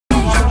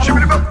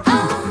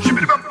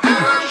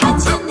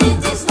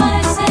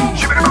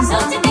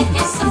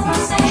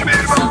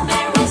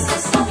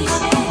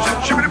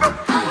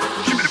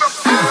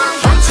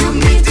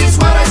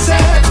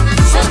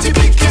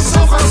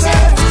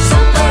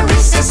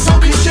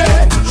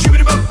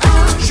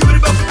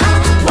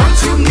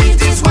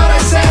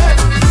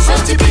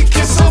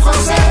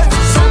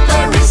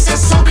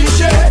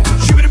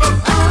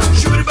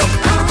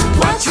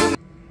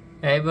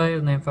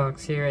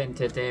and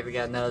today we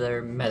got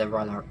another Meta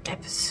Runner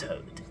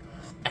episode.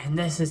 And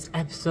this is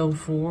episode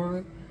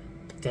 4,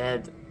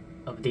 Dead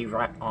of the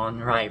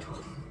Rival.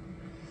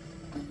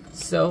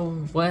 So,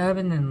 what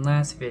happened in the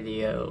last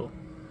video,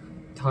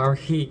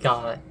 Tari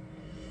got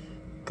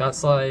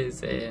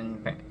sliced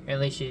and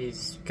apparently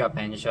she's got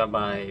managed out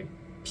by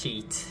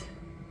Pete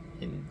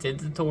in the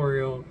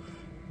tutorial,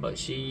 but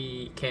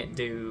she can't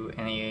do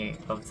any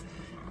of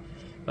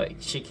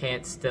she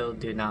can't still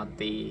do not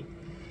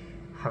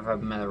have a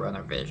Meta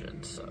Runner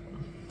vision, so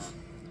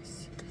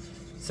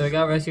we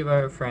got rescued by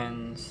our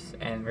friends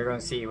and we're gonna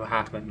see what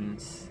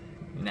happens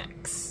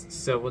next.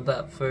 So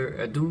without further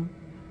ado,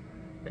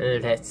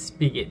 let's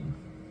begin.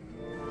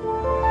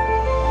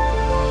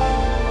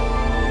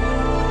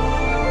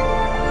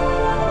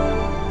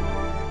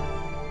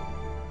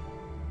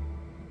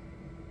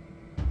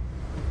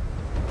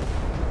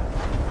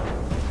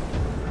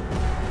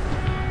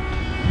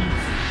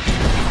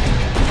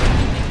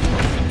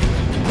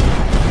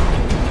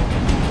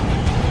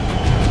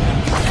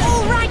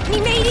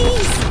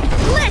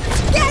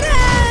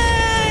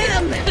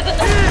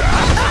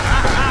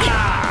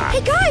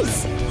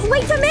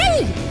 Wait for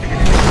me!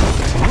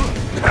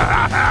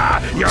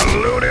 Your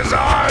loot is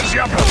ours,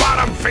 you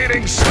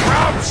bottom-feeding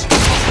scrubs!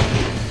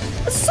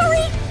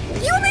 Sorry,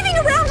 you were moving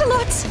around a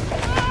lot.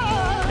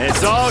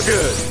 It's all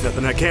good.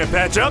 Nothing I can't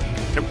patch up.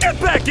 Now get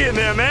back in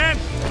there, man!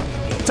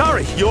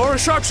 Tari, you're a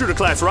sharpshooter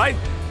class, right?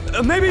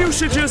 Maybe you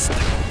should just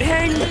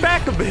hang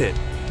back a bit.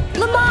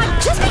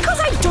 Lamont, just because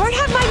I don't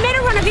have my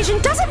Meta Runner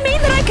vision doesn't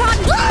mean that I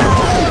can't.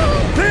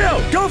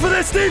 Theo, go for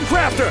that steam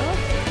crafter!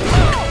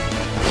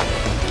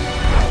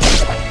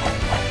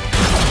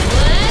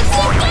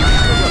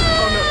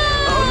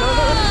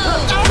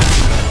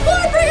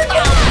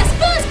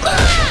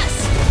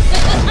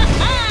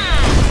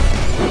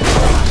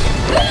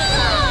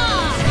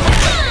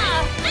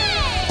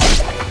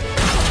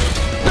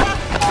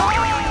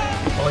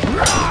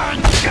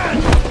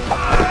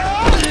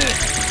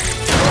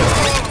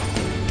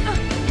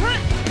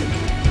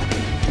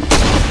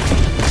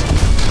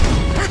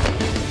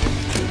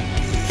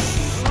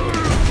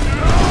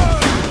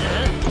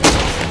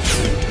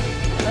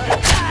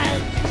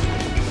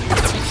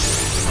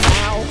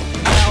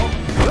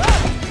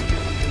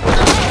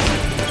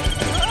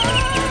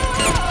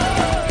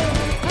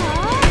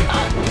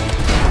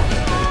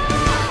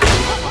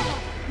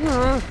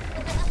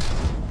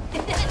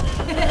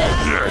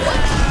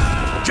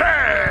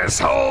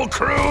 Whole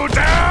crew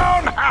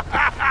down!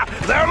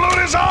 Their loot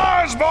is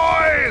ours,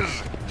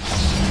 boys!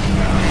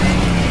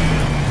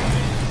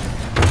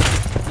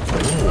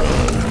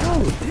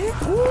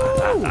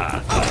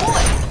 Oh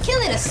boy,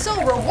 killing is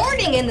so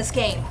rewarding in this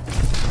game.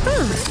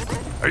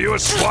 Are you a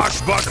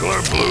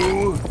swashbuckler,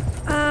 Blue?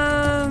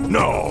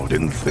 No,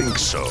 didn't think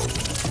so.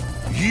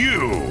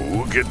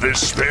 You get this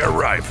spare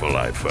rifle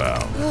I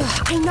found.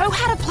 I know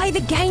how to play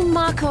the game,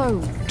 Marco.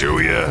 Do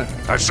ya?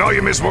 I saw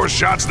you miss more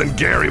shots than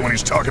Gary when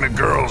he's talking to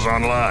girls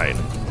online.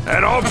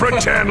 And don't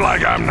pretend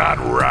like I'm not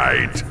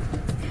right.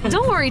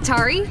 Don't worry,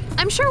 Tari.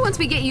 I'm sure once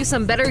we get you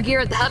some better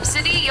gear at the Hub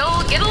City,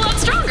 you'll get a lot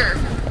stronger.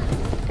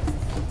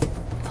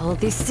 Oh,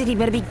 this city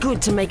better be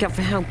good to make up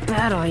for how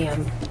bad I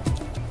am.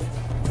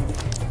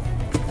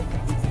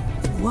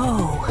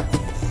 Whoa.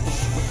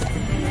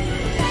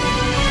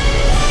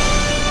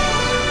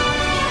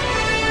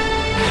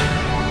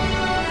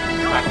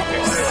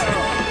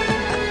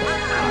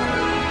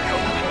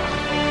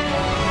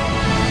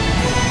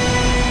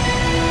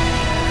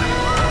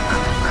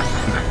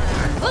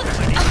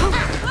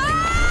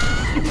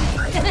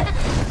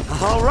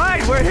 All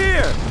right, we're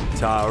here.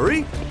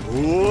 Tari,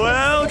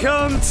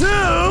 welcome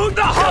to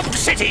the Hub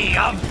City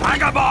of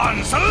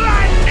Vagabonds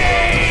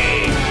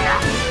Landing!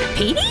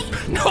 Petey?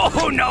 No.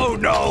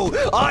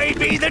 I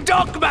be the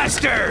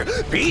Dockmaster.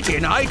 Pete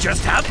and I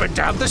just happen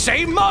to have the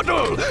same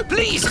model.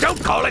 Please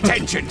don't call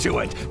attention to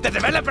it. The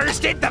developers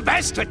did the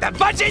best with the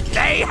budget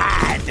they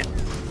had.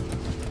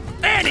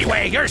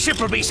 Anyway, your ship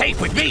will be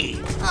safe with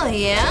me. Oh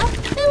yeah?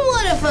 And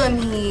what if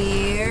I'm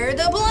here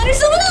to plunder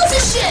someone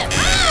else's ship?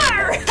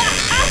 Arr!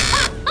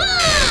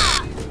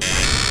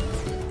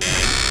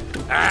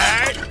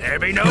 There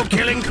be no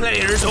killing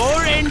players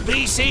or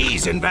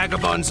NPCs in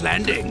Vagabond's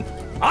Landing.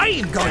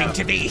 I'm going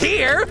to be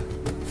here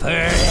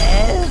forever.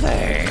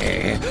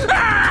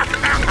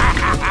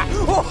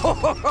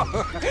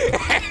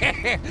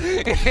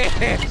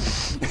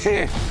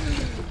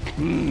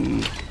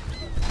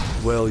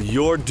 Well,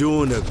 you're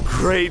doing a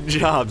great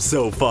job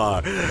so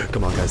far.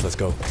 Come on, guys, let's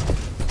go.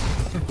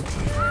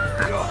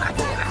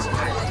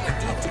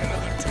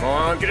 Come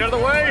on, get out of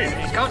the way.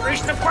 You can't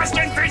reach the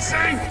question,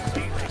 PC.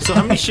 So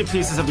how many ship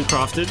pieces have we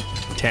crafted?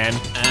 10.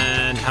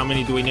 And how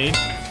many do we need?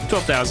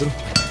 12,000.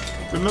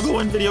 Remember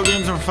when video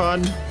games were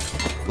fun?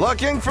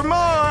 Looking for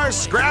more!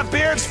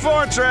 Scrapbeard's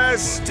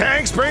Fortress!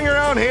 Tanks bring your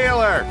own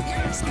healer!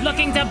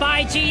 Looking to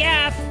buy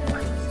GF!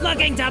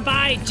 Looking to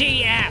buy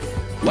GF!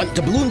 Want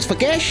doubloons for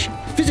cash?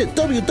 Visit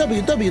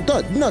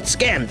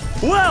www.notscammed.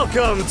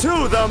 Welcome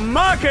to the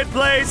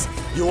marketplace!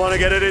 You want to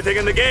get anything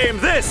in the game,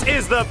 this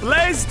is the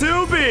place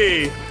to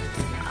be!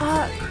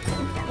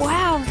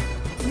 Wow.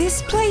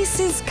 This place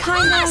is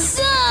kind of...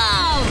 Awesome!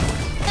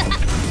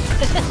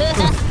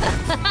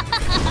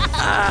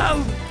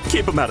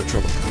 Keep him out of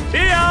trouble. Yo,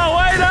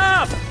 wait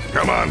up!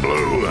 Come on,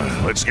 Blue.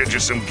 Let's get you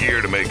some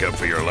gear to make up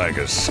for your lack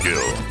of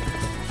skill.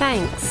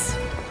 Thanks.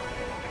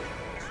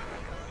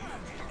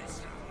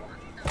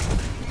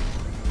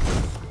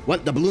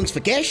 Want the balloons for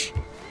cash?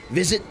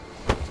 Visit...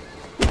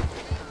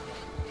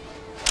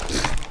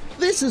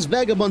 This is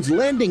Vagabond's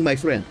Landing, my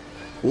friend.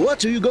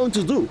 What are you going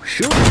to do?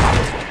 Shoot?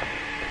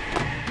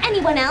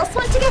 Anyone else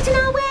want to get in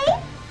our way?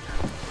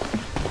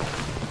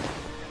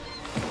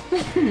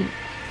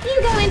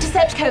 You go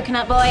intercept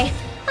Coconut Boy.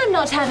 I'm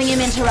not having him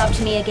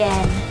interrupt me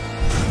again.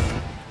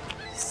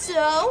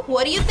 So,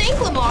 what do you think,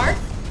 Lamar?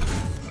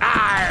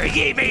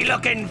 Ye be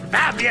looking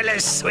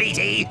fabulous,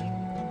 sweetie.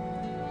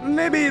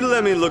 Maybe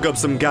let me look up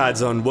some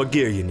guides on what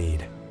gear you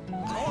need.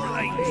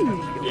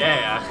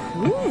 Yeah.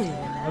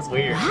 That's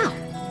weird. Wow.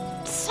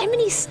 So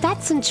many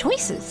stats and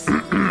choices.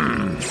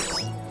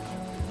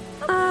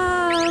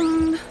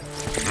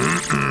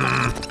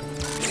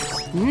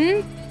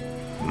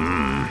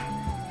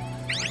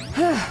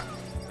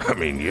 I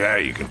mean, yeah,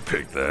 you can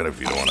pick that if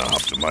you don't want to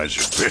optimize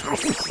your build.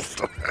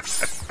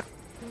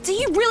 Do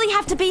you really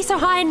have to be so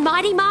high and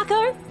mighty,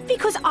 Marco?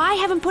 Because I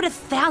haven't put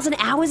 1,000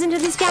 hours into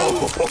this game?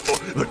 Oh,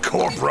 the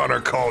Corp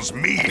Runner calls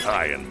me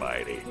high and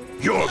mighty.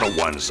 You're the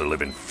ones that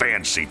live in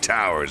fancy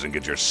towers and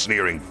get your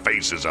sneering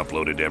faces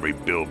uploaded to every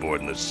billboard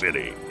in the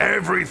city.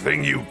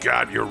 Everything you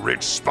got, your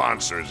rich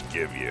sponsors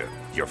give you.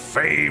 Your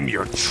fame,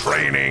 your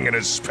training, and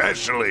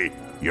especially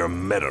your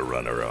Meta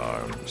Runner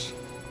arms.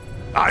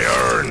 I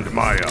earned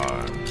my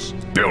arms.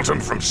 Built them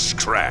from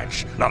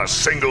scratch. Not a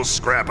single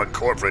scrap of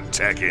corporate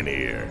tech in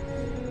here.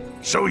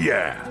 So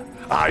yeah,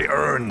 I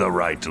earned the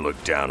right to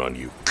look down on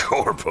you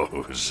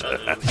corpos.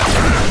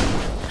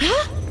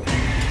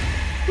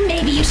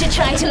 Maybe you should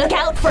try to look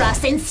out for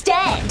us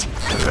instead.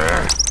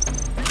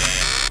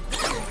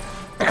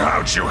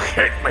 How'd you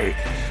hit me?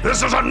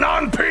 This is a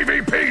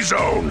non-PvP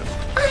zone.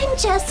 I'm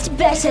just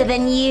better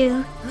than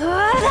you.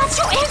 That's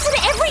your answer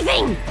to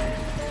everything!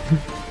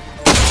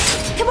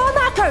 Come on,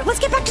 Marco, let's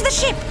get back to the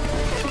ship!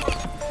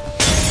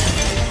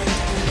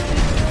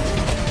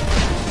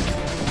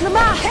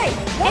 Lamar, hey!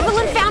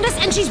 Evelyn found us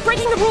and she's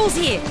breaking the rules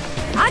here.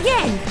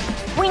 Again!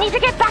 We need to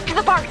get back to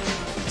the boat.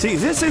 See,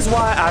 this is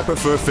why I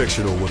prefer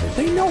fictional women.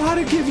 They know how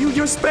to give you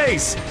your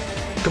space.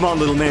 Come on,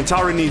 little man,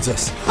 Tara needs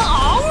us.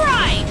 All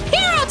right,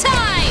 hero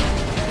time!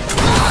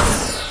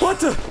 What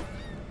the?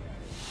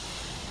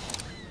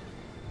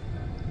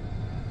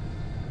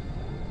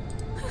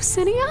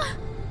 Lucinia?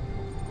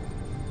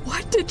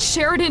 What did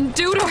Sheridan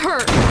do to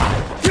her?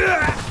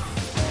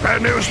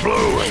 Bad news,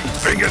 Blue.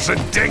 Fingus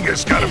and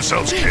Dingus got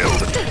themselves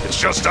killed. It's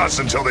just us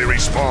until they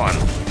respawn.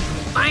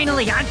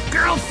 Finally, a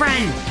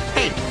girlfriend!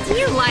 Hey, do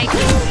you like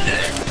me?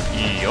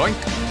 Yoink.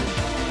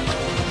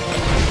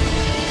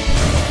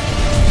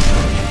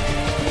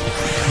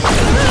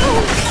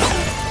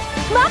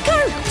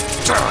 Marco!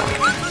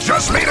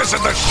 Just meet us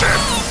at the ship.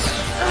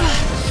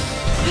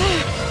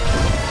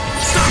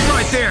 Stop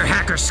right there,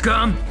 hacker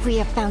scum! We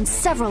have found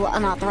several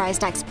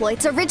unauthorized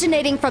exploits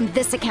originating from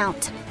this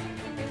account.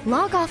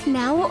 Log off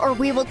now or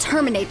we will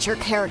terminate your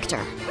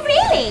character.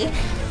 Really?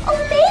 Or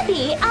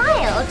maybe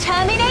I'll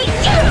terminate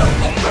you!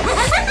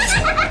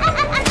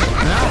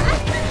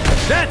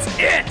 That's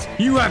it!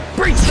 You have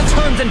breached the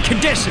terms and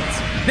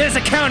conditions! This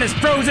account is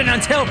frozen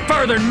until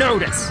further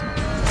notice!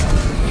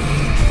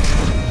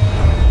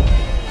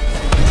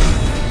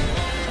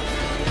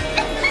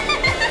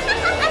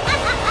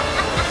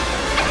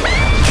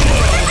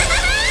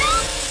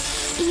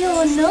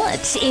 You're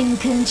not in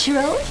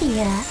control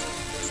here.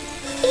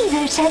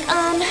 Evo check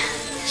on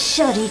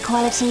shoddy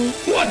quality.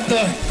 What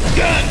the?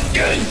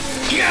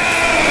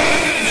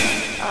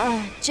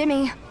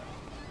 Jimmy,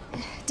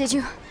 did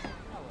you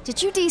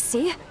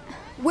DC?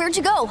 Where'd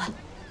you go?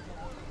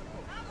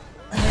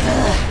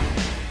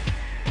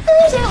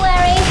 Oh, don't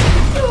worry.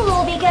 You'll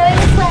all be going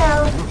as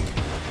well.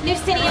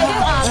 Lucinia,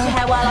 go after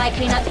her while I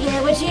clean up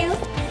here, would you?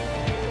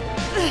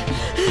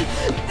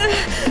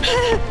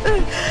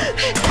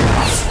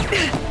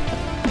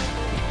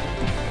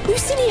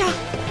 Lucinia,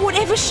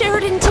 whatever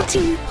Sheridan did to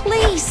you,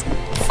 please,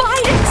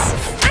 fight it!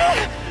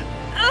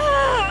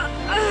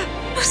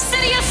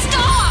 Lucinia,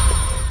 stop!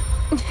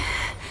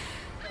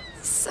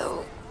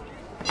 So,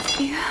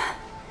 yeah.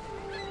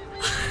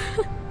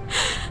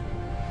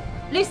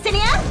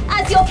 Lucinia,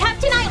 as your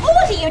captain, I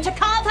order you to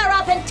carve her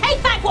up and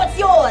take back what's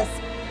yours!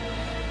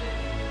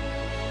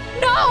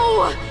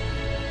 No!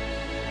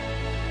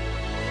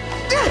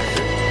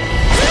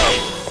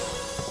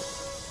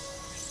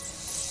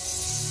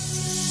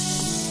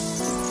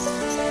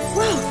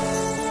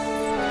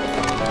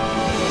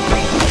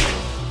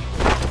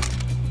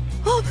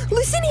 Oh,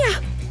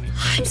 Lucinia!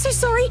 I'm so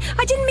sorry.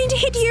 I didn't mean to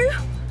hit you.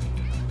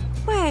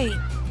 Wait.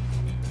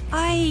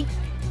 I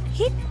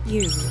hit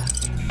you.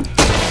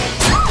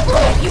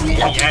 Oh, you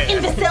lucky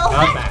imbecile!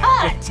 That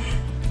hurt!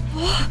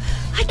 Oh,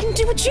 I can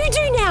do what you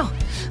do now.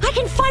 I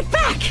can fight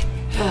back.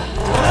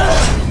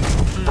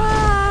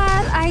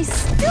 But I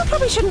still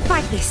probably shouldn't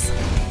fight this.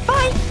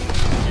 Bye.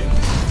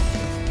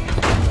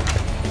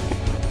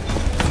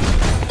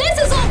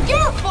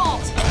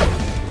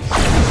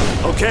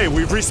 Okay,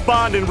 we've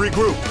respawned and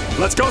regrouped.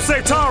 Let's go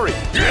save Tari!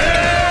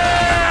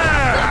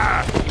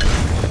 Yeah!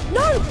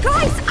 No,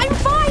 guys, I'm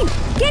fine!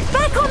 Get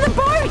back on the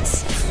boat!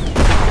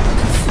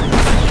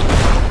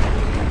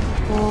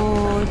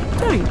 Or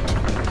don't.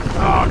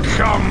 Oh,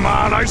 come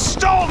on! I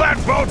stole that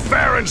boat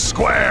fair and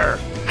square!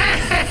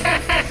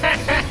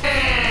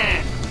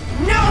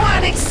 No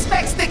one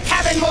expects the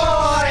cabin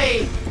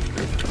boy!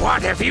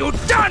 What have you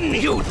done,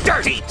 you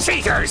dirty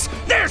cheaters?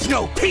 There's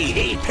no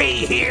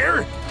PvP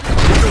here!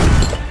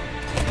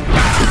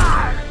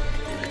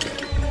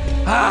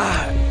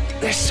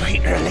 The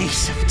sweet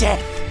release of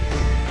death.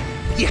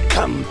 You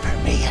come for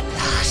me at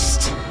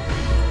last.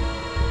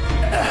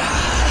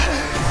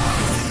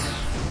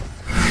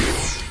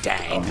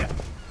 Dang.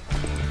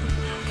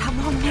 Come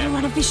on,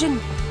 Netrunner Vision.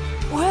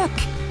 Work.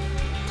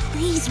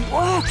 Please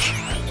work.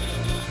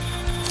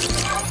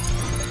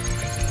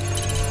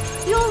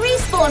 Your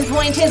respawn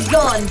point is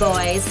gone,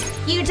 boys.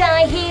 You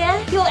die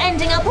here, you're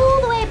ending up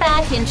all the way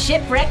back in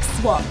Shipwreck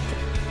Swamp.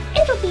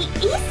 It'll be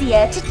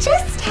easier to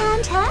just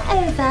hand her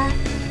over.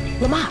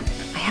 Lamar,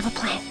 I have a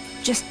plan.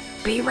 Just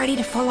be ready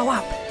to follow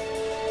up.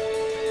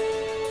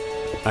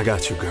 I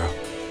got you, girl.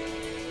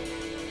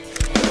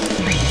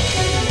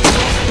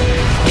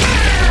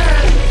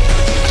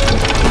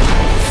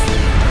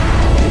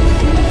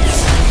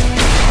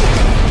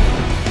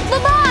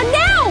 Lamar,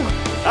 now!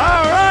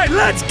 All right,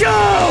 let's go!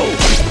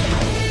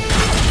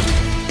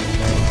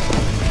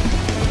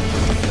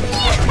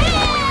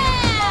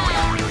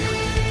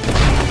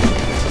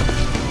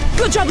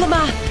 Good job,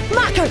 Lamar.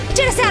 Marco,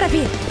 get us out of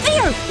here.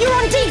 Theo, you're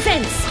on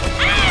defense.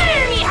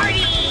 Army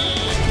hardy!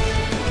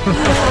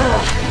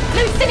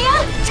 Lucinia,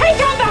 take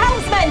on the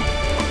helmsman!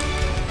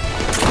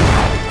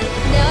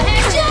 No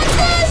headshots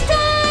this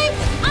time!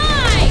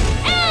 I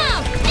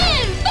am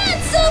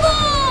invincible!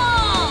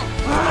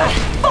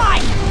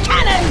 Fine!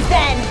 Cannons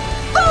then!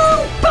 Full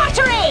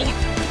battery!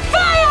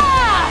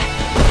 Fire!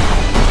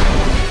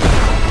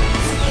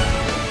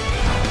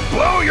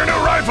 Blue, your new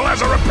rifle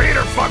has a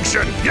repeater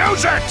function!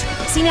 Use it!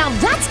 See, now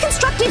that's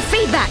constructive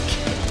feedback.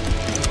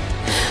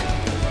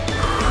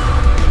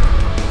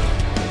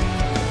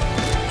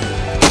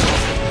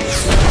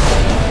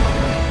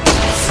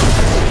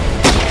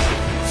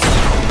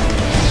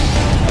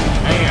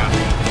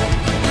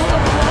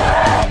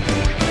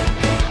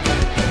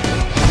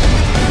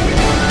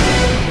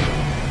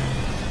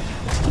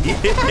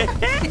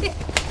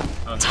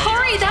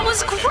 Tari, that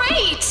was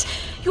great!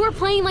 You were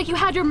playing like you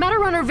had your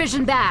Metarunner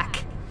vision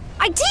back.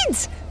 I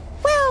did!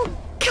 Well,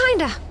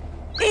 kinda.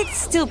 It's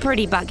still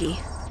pretty buggy.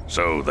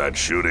 So that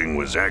shooting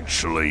was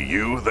actually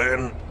you,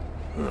 then?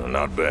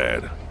 Not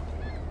bad.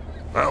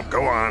 Well,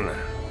 go on.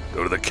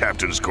 Go to the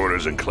captain's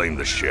quarters and claim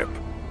the ship.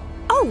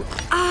 Oh,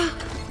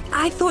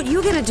 I thought you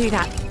were gonna do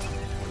that.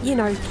 You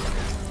know,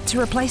 to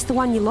replace the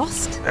one you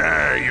lost.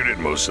 You did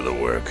most of the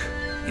work.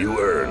 You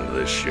earned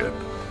this ship.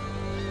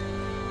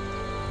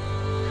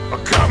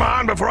 Oh, come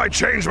on before I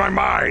change my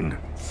mind!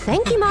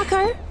 Thank you,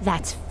 Marco.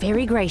 That's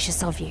very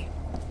gracious of you.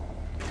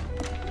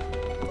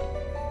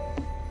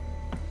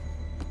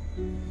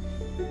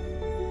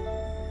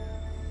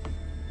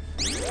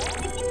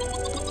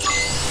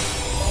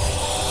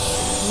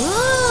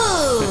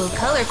 Ooh,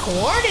 color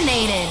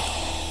coordinated.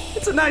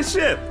 It's a nice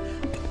ship.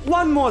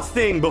 One more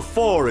thing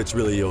before it's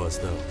really yours,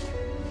 though.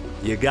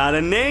 You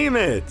gotta name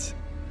it.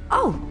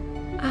 Oh,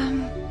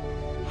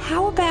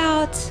 how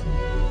about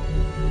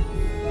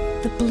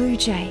the Blue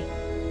Jay?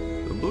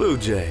 The Blue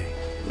Jay.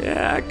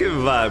 Yeah, I can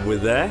vibe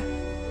with that.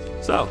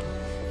 So,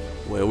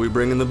 where are we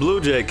bringing the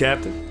Blue Jay,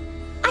 Captain?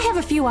 I have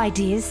a few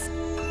ideas.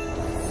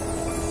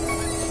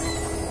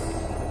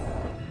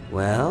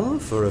 Well,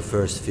 for a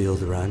first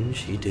field run,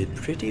 she did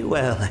pretty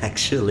well,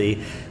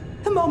 actually.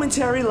 A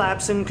momentary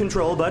lapse in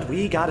control, but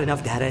we got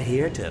enough data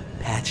here to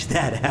patch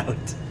that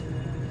out.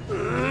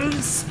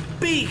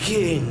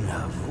 Speaking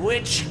of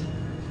which,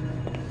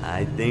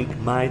 I think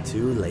my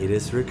two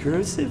latest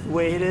recruits have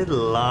waited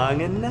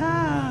long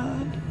enough.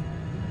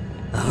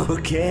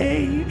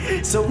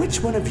 Okay, so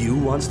which one of you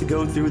wants to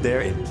go through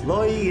their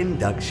employee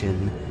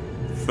induction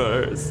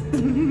first?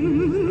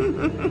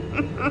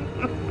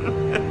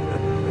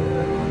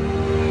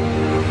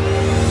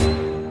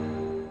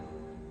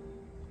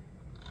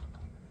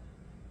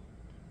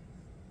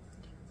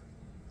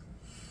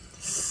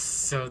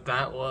 So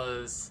that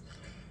was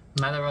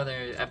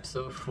Metarunner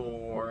episode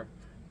 4,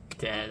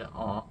 Dead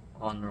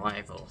on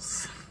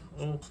Rivals.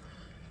 Oh.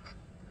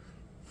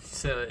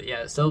 So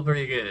yeah, still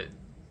pretty good.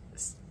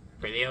 It's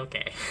pretty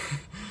okay.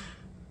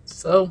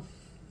 So,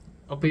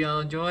 hope you all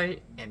enjoy,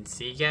 and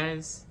see you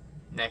guys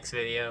next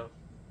video.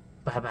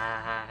 Bye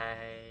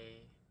bye.